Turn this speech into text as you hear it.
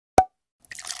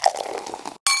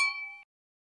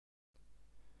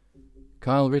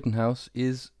Kyle Rittenhouse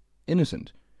is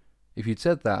innocent. If you'd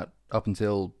said that up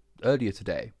until earlier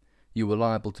today, you were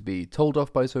liable to be told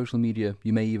off by social media.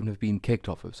 You may even have been kicked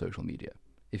off of social media.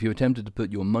 If you attempted to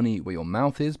put your money where your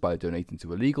mouth is by donating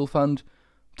to a legal fund,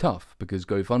 tough, because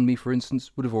GoFundMe, for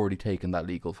instance, would have already taken that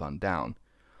legal fund down.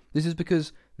 This is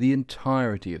because the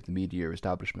entirety of the media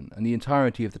establishment, and the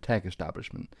entirety of the tech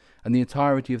establishment, and the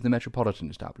entirety of the metropolitan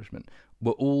establishment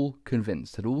were all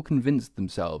convinced, had all convinced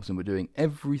themselves, and were doing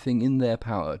everything in their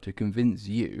power to convince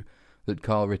you that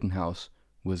Kyle Rittenhouse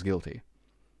was guilty.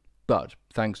 But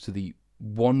thanks to the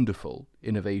wonderful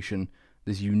innovation,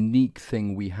 this unique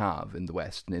thing we have in the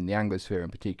West, and in the Anglosphere in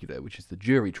particular, which is the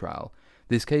jury trial,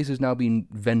 this case has now been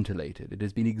ventilated. It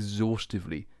has been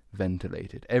exhaustively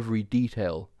ventilated. Every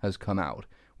detail has come out.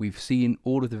 We've seen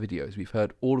all of the videos, we've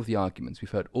heard all of the arguments,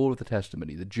 we've heard all of the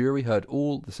testimony. The jury heard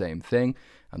all the same thing,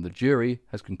 and the jury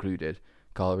has concluded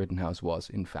Kyle Rittenhouse was,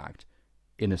 in fact,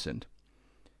 innocent.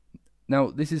 Now,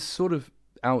 this is sort of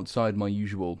outside my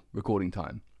usual recording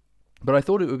time, but I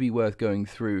thought it would be worth going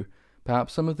through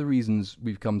perhaps some of the reasons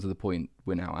we've come to the point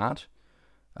we're now at,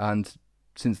 and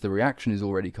since the reaction is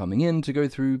already coming in, to go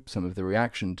through some of the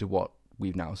reaction to what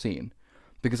we've now seen.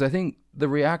 Because I think the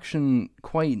reaction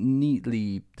quite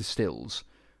neatly distills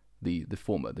the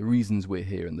former, the reasons we're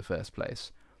here in the first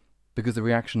place. Because the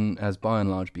reaction has by and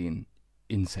large been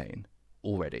insane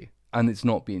already. And it's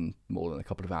not been more than a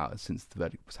couple of hours since the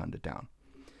verdict was handed down.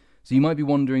 So you might be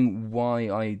wondering why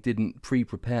I didn't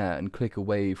pre-prepare and click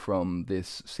away from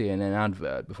this CNN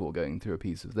advert before going through a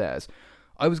piece of theirs.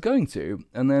 I was going to,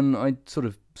 and then I sort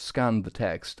of scanned the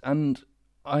text, and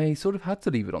I sort of had to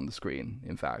leave it on the screen,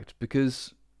 in fact,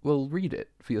 because, well, read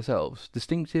it for yourselves.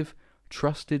 Distinctive,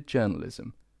 trusted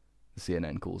journalism, the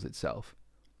CNN calls itself.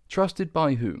 Trusted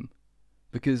by whom?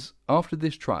 Because after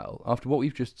this trial, after what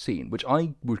we've just seen, which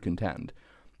I would contend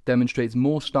demonstrates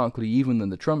more starkly even than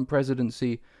the Trump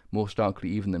presidency, more starkly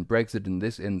even than Brexit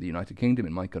in the United Kingdom,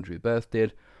 in my country of birth,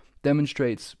 did,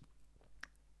 demonstrates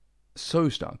so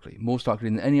starkly, more starkly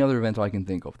than any other event I can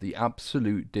think of, the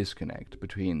absolute disconnect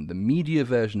between the media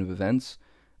version of events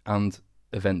and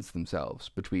events themselves,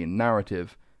 between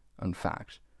narrative and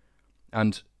fact.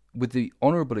 And with the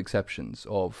honourable exceptions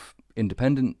of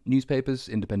independent newspapers,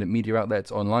 independent media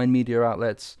outlets, online media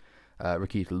outlets,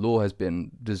 Rakita Law has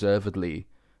been deservedly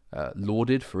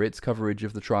lauded for its coverage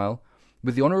of the trial.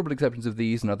 With the honourable exceptions of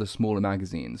these and other smaller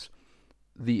magazines,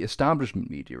 the establishment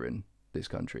media in this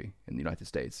country, in the United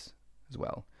States as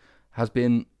well, has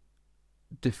been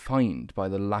defined by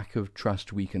the lack of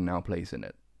trust we can now place in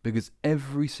it. Because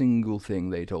every single thing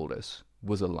they told us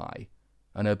was a lie,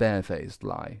 and a barefaced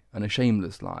lie, and a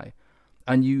shameless lie.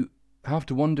 And you have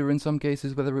to wonder in some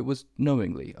cases whether it was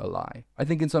knowingly a lie. I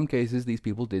think in some cases these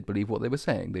people did believe what they were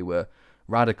saying. They were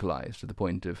radicalized to the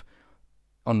point of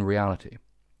unreality.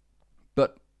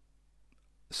 But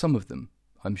some of them,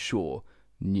 I'm sure,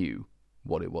 knew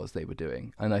what it was they were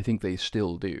doing, and I think they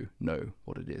still do know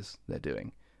what it is they're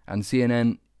doing. And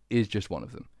CNN is just one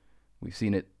of them. We've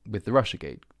seen it with the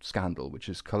Russiagate scandal, which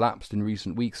has collapsed in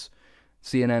recent weeks.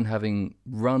 CNN, having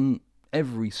run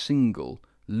every single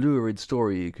lurid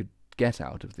story you could get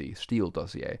out of the Steele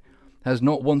dossier, has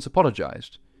not once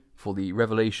apologized for the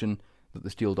revelation that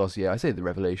the Steele dossier, I say the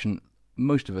revelation,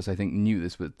 most of us I think knew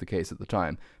this was the case at the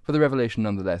time, for the revelation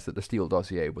nonetheless that the Steele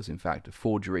dossier was in fact a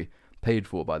forgery paid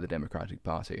for by the Democratic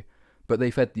Party. But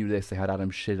they fed you this, they had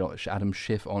Adam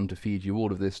Schiff on to feed you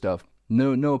all of this stuff.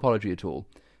 No apology at all.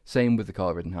 Same with the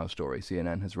Kyle Rittenhouse story.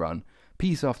 CNN has run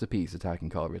piece after piece attacking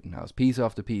Kyle Rittenhouse, piece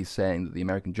after piece saying that the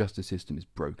American justice system is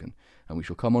broken, and we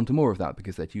shall come on to more of that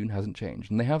because their tune hasn't changed.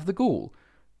 And they have the gall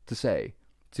to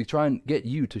try and get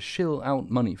you to shill out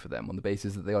money for them on the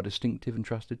basis that they are distinctive and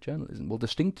trusted journalism. Well,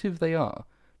 distinctive they are,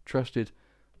 trusted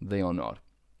they are not.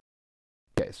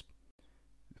 Case.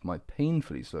 If my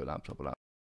painfully slow laptop allows,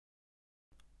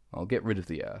 I'll get rid of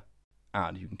the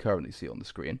ad you can currently see on the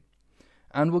screen.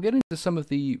 And we'll get into some of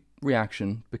the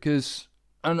reaction, because,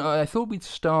 and I thought we'd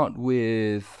start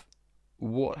with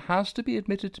what has to be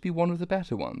admitted to be one of the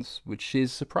better ones, which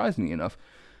is, surprisingly enough,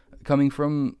 coming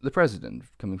from the president,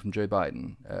 coming from Joe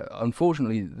Biden.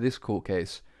 Unfortunately, this court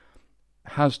case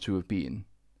has to have been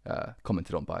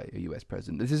commented on by a US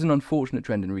president. This is an unfortunate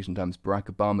trend in recent times. Barack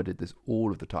Obama did this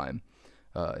all of the time,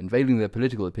 unveiling their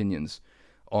political opinions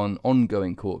on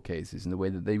ongoing court cases in the way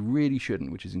that they really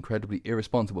shouldn't, which is incredibly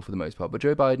irresponsible for the most part. But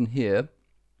Joe Biden here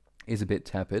is a bit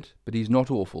tepid, but he's not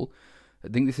awful. I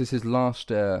think this is his last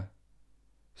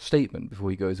statement before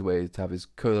he goes away to have his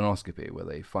colonoscopy, where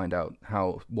they find out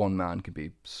how one man can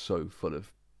be so full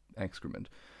of excrement.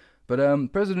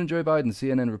 But President Joe Biden,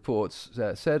 CNN reports,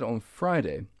 said on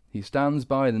Friday He stands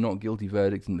by the not guilty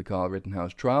verdict in the Kyle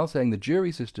Rittenhouse trial, saying the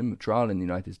jury system of trial in the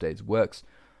United States works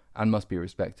and must be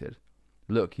respected.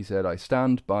 Look, he said, I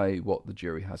stand by what the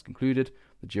jury has concluded.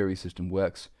 The jury system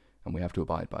works, and we have to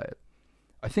abide by it.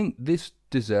 I think this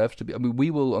deserves to be... I mean,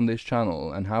 we will on this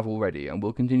channel, and have already, and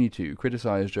will continue to,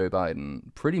 criticize Joe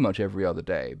Biden pretty much every other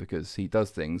day, because he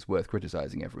does things worth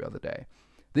criticizing every other day.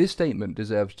 This statement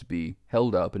deserves to be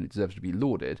held up, and it deserves to be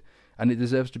lauded, and it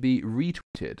deserves to be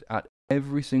retweeted at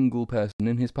every single person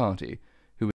in his party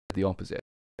who is the opposite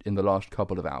in the last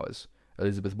couple of hours.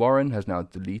 Elizabeth Warren has now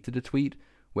deleted a tweet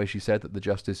where she said that the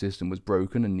justice system was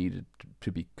broken and needed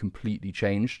to be completely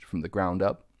changed from the ground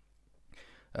up.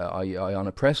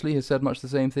 Ayanna Pressley has said much the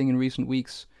same thing in recent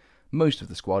weeks. Most of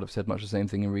the squad have said much the same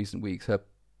thing in recent weeks.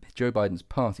 Joe Biden's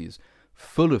party is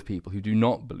full of people who do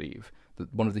not believe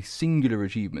that one of the singular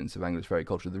achievements of Anglosphere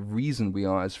culture, the reason we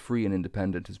are as free and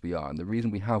independent as we are, and the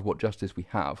reason we have what justice we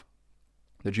have,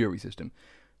 the jury system.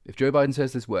 If Joe Biden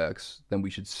says this works, then we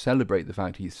should celebrate the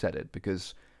fact he's said it,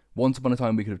 because once upon a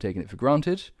time we could have taken it for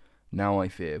granted. Now I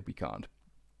fear we can't.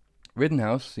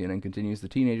 Rittenhouse, CNN continues, the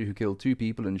teenager who killed 2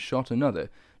 people and shot another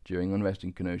during unrest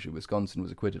in Kenosha, Wisconsin,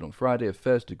 was acquitted on Friday of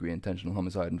first-degree intentional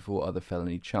homicide and 4 other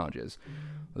felony charges.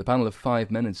 The panel of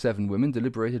 5 men and 7 women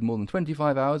deliberated more than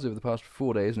 25 hours over the past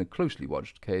 4 days in a closely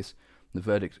watched case. The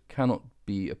verdict cannot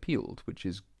be appealed, which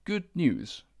is good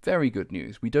news. Very good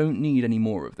news. We don't need any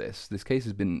more of this. This case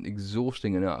has been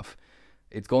exhausting enough.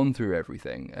 It's gone through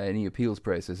everything. Any appeals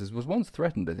processes was once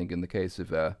threatened, I think, in the case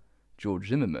of George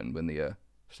Zimmerman when the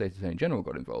State Attorney General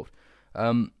got involved.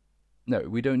 No,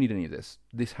 we don't need any of this.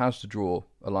 This has to draw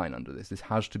a line under this. This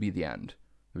has to be the end.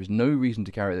 There is no reason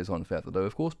to carry this on further, though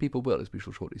of course people will, as we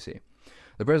shall shortly see.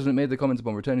 The President made the comments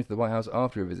upon returning to the White House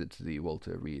after a visit to the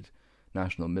Walter Reed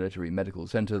National Military Medical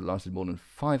Center that lasted more than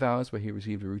 5 hours, where he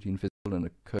received a routine physical and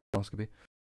a colonoscopy.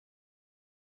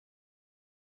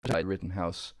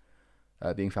 Rittenhouse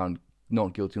being found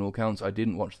not guilty on all counts. I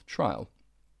didn't watch the trial.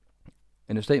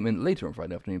 In a statement later on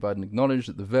Friday afternoon, Biden acknowledged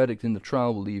that the verdict in the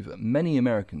trial will leave many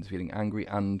Americans feeling angry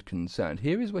and concerned.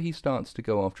 Here is where he starts to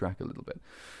go off track a little bit.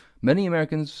 Many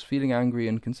Americans feeling angry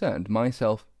and concerned,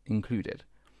 myself included.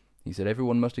 He said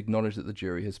everyone must acknowledge that the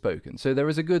jury has spoken. So there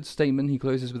is a good statement. He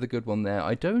closes with a good one there.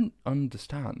 I don't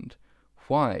understand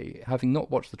why, having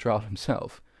not watched the trial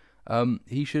himself,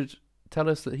 he should tell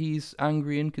us that he's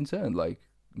angry and concerned like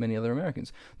many other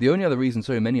Americans. The only other reason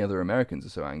so many other Americans are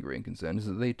so angry and concerned is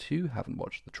that they too haven't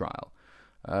watched the trial.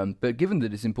 But given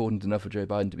that it's important enough for Joe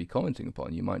Biden to be commenting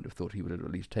upon, you might have thought he would have at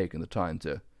least taken the time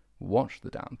to watch the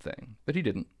damn thing. But he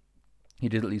didn't. He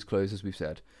did at least close, as we've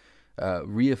said,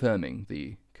 reaffirming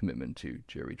the commitment to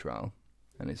jury trial.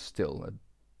 And it's still a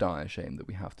dire shame that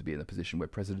we have to be in a position where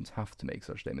presidents have to make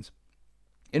such statements.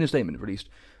 In a statement released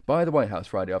by the White House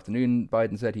Friday afternoon,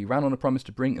 Biden said he ran on a promise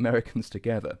to bring Americans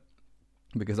together,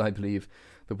 because I believe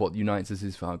that what unites us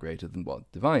is far greater than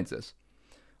what divides us.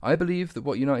 I believe that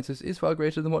what unites us is far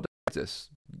greater than what divides us.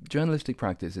 Journalistic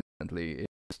practice, incidentally,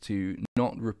 is to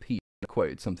not repeat a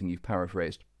quote, something you've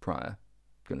paraphrased prior.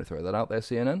 Going to throw that out there,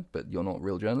 CNN, but you're not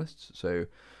real journalists, so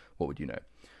what would you know?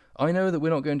 I know that we're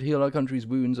not going to heal our country's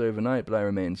wounds overnight, but I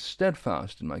remain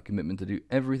steadfast in my commitment to do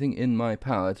everything in my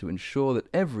power to ensure that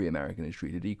every American is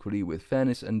treated equally with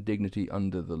fairness and dignity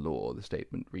under the law, the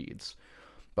statement reads.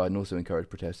 Biden also encouraged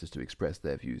protesters to express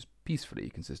their views peacefully,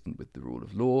 consistent with the rule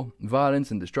of law.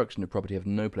 Violence and destruction of property have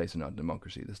no place in our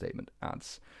democracy, the statement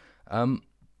adds.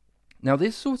 Now,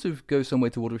 this sort of goes some way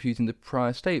toward refuting the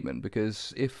prior statement,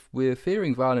 because if we're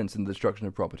fearing violence and the destruction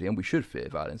of property, and we should fear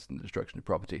violence and the destruction of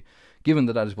property, given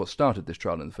that that is what started this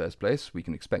trial in the first place, we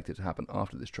can expect it to happen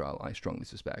after this trial, I strongly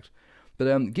suspect.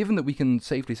 But given that we can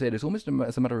safely say this almost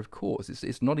as a matter of course,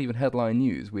 it's not even headline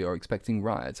news, we are expecting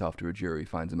riots after a jury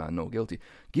finds a man not guilty.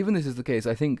 Given this is the case,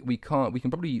 I think we can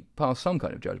probably pass some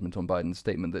kind of judgment on Biden's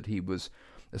statement that he was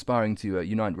aspiring to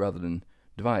unite rather than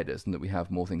divide us, and that we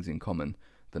have more things in common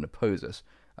than oppose us.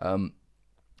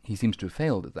 He seems to have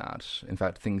failed at that. In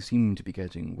fact, things seem to be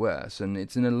getting worse, and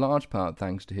it's in a large part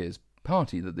thanks to his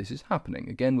party that this is happening.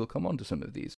 Again, we'll come on to some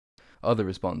of these other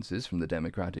responses from the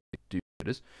Democratic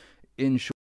do-gooders in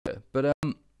short. But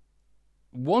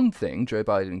one thing Joe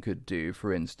Biden could do,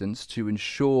 for instance, to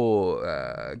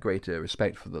ensure greater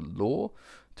respect for the law,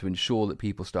 to ensure that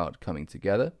people start coming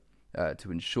together,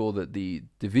 to ensure that the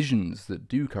divisions that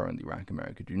do currently rack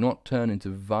America do not turn into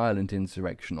violent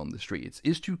insurrection on the streets,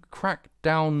 is to crack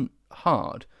down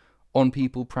hard on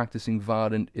people practicing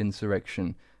violent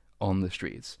insurrection on the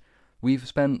streets. We've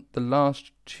spent the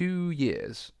last 2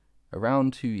 years,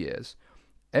 around 2 years,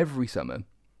 every summer,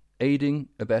 aiding,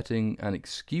 abetting, and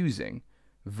excusing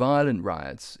violent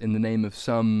riots in the name of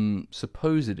some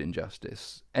supposed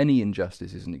injustice. Any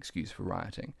injustice is an excuse for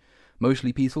rioting.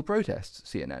 Mostly peaceful protests,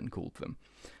 CNN called them,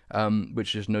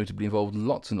 which just notably involved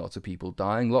lots and lots of people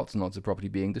dying, lots and lots of property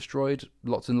being destroyed,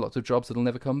 lots and lots of jobs that'll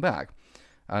never come back,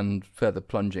 and further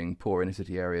plunging poor inner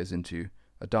city areas into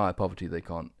a dire poverty they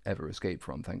can't ever escape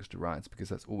from thanks to riots, because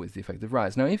that's always the effect of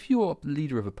riots. Now, if you're the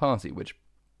leader of a party which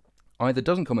either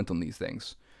doesn't comment on these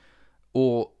things,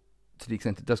 or, to the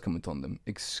extent it does comment on them,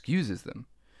 excuses them,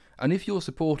 and if your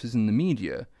supporters in the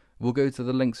media will go to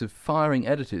the lengths of firing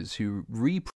editors who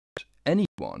reprint anyone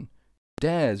who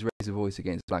dares raise a voice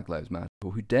against Black Lives Matter,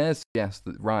 or who dares suggest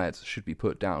that riots should be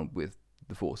put down with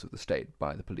the force of the state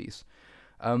by the police,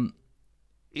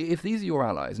 if these are your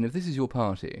allies, and if this is your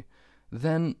party,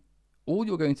 then all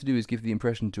you're going to do is give the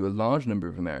impression to a large number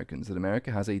of Americans that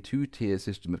America has a two-tier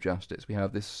system of justice. We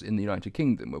have this in the United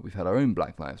Kingdom, where we've had our own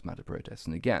Black Lives Matter protests,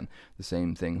 and again, the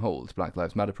same thing holds. Black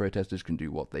Lives Matter protesters can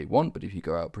do what they want, but if you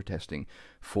go out protesting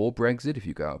for Brexit, if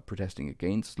you go out protesting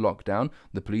against lockdown,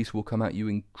 the police will come at you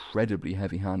incredibly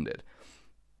heavy-handed.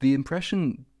 The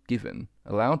impression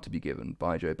allowed to be given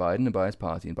by Joe Biden and by his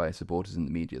party and by his supporters in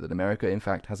the media, that America, in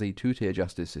fact, has a two-tier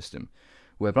justice system,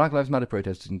 where Black Lives Matter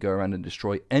protesters can go around and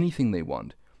destroy anything they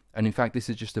want. And in fact, this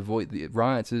is just the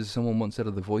riots, as someone once said,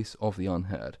 are the voice of the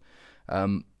unheard.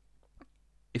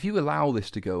 If you allow this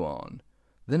to go on,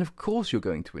 then of course you're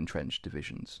going to entrench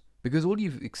divisions. Because all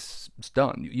you've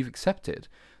done, you've accepted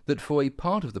that for a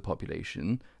part of the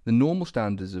population, the normal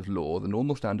standards of law, the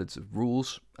normal standards of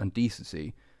rules and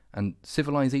decency and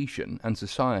civilization and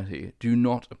society do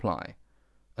not apply.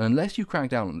 Unless you crack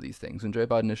down on these things, and Joe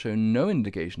Biden has shown no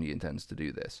indication he intends to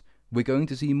do this, we're going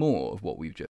to see more of what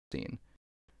we've just seen.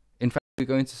 In fact, we're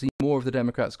going to see more of the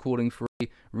Democrats calling for a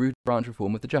root branch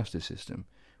reform of the justice system.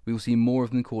 We will see more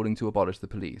of them calling to abolish the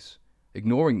police,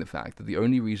 ignoring the fact that the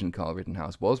only reason Kyle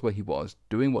Rittenhouse was where he was,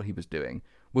 doing what he was doing,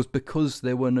 was because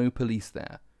there were no police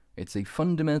there. It's a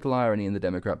fundamental irony in the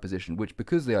Democrat position, which,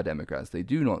 because they are Democrats, they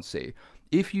do not see.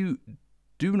 If you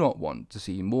do not want to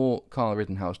see more Kyle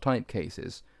Rittenhouse-type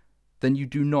cases, then you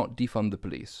do not defund the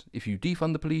police. If you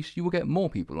defund the police, you will get more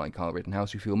people like Kyle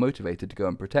Rittenhouse who feel motivated to go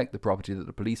and protect the property that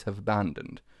the police have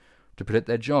abandoned, to protect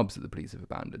their jobs that the police have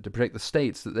abandoned, to protect the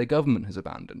states that their government has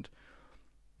abandoned.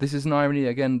 This is an irony,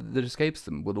 again, that escapes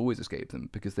them, will always escape them,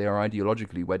 because they are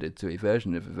ideologically wedded to a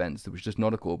version of events that was just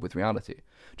not accord with reality.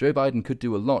 Joe Biden could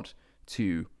do a lot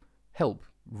to help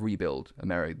rebuild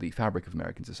the fabric of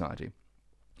American society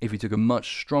if he took a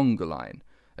much stronger line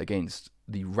against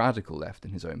the radical left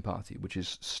in his own party, which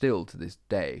is still to this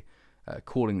day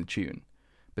calling the tune.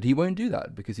 But he won't do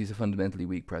that because he's a fundamentally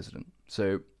weak president.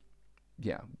 So,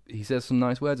 yeah, he says some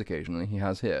nice words occasionally, he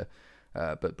has here,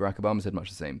 but Barack Obama said much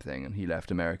the same thing, and he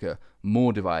left America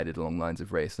more divided along lines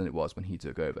of race than it was when he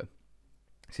took over.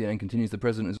 CNN continues, the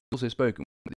president has also spoken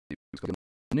with the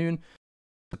afternoon,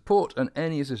 support and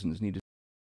any assistance needed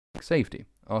for safety.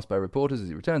 Asked by reporters as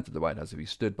he returned to the White House if he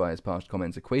stood by his past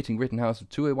comments equating Rittenhouse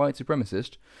to a white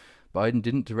supremacist, Biden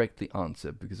didn't directly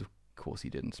answer, because of course he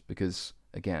didn't, because,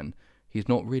 again, he's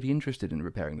not really interested in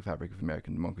repairing the fabric of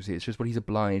American democracy. It's just what he's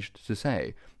obliged to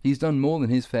say. He's done more than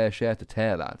his fair share to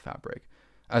tear that fabric,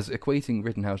 as equating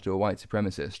Rittenhouse to a white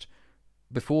supremacist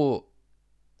before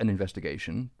an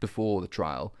investigation, before the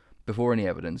trial, before any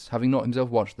evidence, having not himself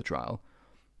watched the trial,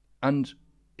 and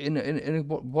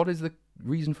what is the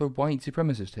reason for white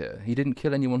supremacist here? He didn't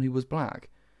kill anyone who was black.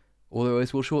 Although,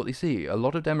 as we'll shortly see, a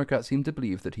lot of Democrats seem to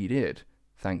believe that he did,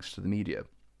 thanks to the media.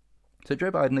 So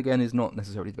Joe Biden, again, is not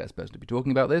necessarily the best person to be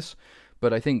talking about this,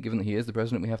 but I think, given that he is the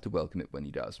president, we have to welcome it when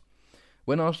he does.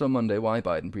 When asked on Monday why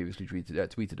Biden previously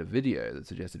tweeted a video that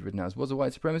suggested Rittenhouse was a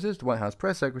white supremacist, White House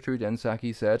Press Secretary Jen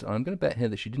Psaki said, and I'm going to bet here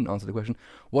that she didn't answer the question,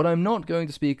 "What I'm not going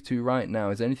to speak to right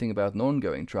now is anything about an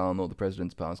ongoing trial nor the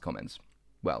president's past comments."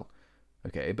 Well,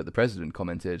 okay, but the president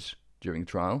commented during the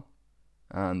trial,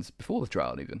 and before the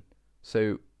trial even.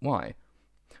 So, why?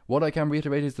 What I can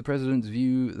reiterate is the president's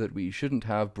view that we shouldn't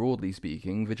have, broadly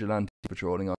speaking, vigilantes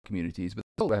patrolling our communities with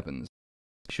assault weapons.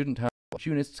 We shouldn't have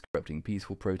opportunists corrupting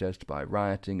peaceful protest by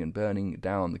rioting and burning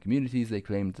down the communities they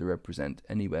claim to represent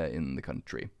anywhere in the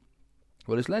country.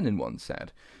 Well, as Lenin once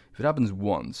said, if it happens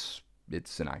once,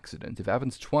 it's an accident. If it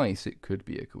happens twice, it could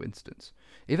be a coincidence.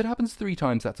 If it happens 3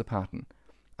 times, that's a pattern.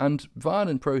 And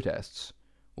violent protests,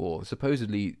 or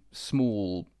supposedly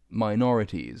small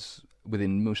minorities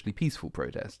within mostly peaceful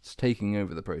protests, taking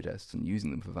over the protests and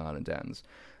using them for violent ends,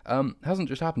 hasn't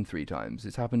just happened 3 times,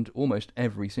 it's happened almost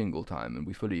every single time, and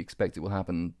we fully expect it will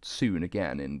happen soon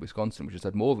again in Wisconsin, which has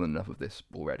had more than enough of this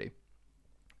already.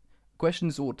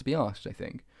 Questions ought to be asked, I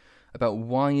think. about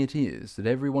why it is that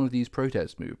every one of these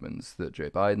protest movements that Joe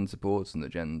Biden supports and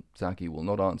that Jen Psaki will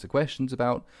not answer questions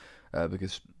about,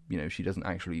 because she doesn't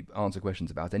actually answer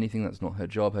questions about anything. That's not her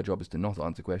job. Her job is to not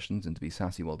answer questions and to be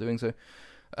sassy while doing so.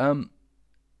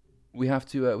 We have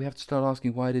to start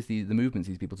asking why it is the movements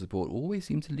these people support always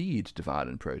seem to lead to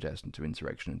violent protest and to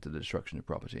insurrection and to the destruction of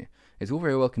property. It's all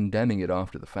very well condemning it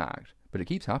after the fact, but it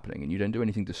keeps happening, and you don't do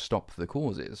anything to stop the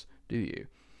causes, do you?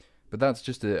 But that's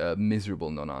just a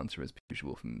miserable non-answer, as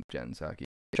usual, from Jen Psaki.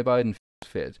 Joe Biden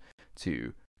feels fit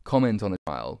to comment on a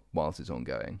trial whilst it's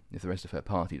ongoing, if the rest of her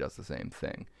party does the same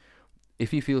thing.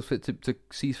 If he feels fit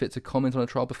sees fit to comment on a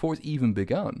trial before it's even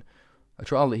begun, a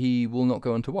trial that he will not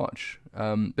go on to watch,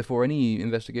 before any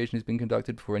investigation has been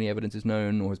conducted, before any evidence is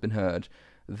known or has been heard,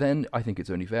 then I think it's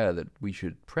only fair that we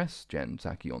should press Jen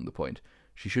Psaki on the point.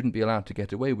 She shouldn't be allowed to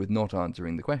get away with not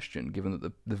answering the question, given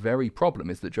that the very problem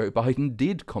is that Joe Biden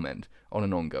did comment on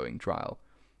an ongoing trial.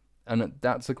 And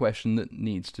that's a question that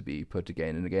needs to be put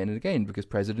again and again and again, because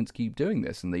presidents keep doing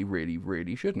this, and they really,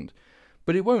 really shouldn't.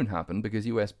 But it won't happen, because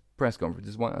US press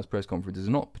conferences, White House press conferences,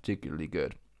 are not particularly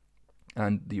good.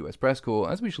 And the US press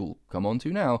corps, as we shall come on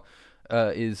to now,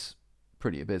 is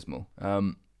pretty abysmal.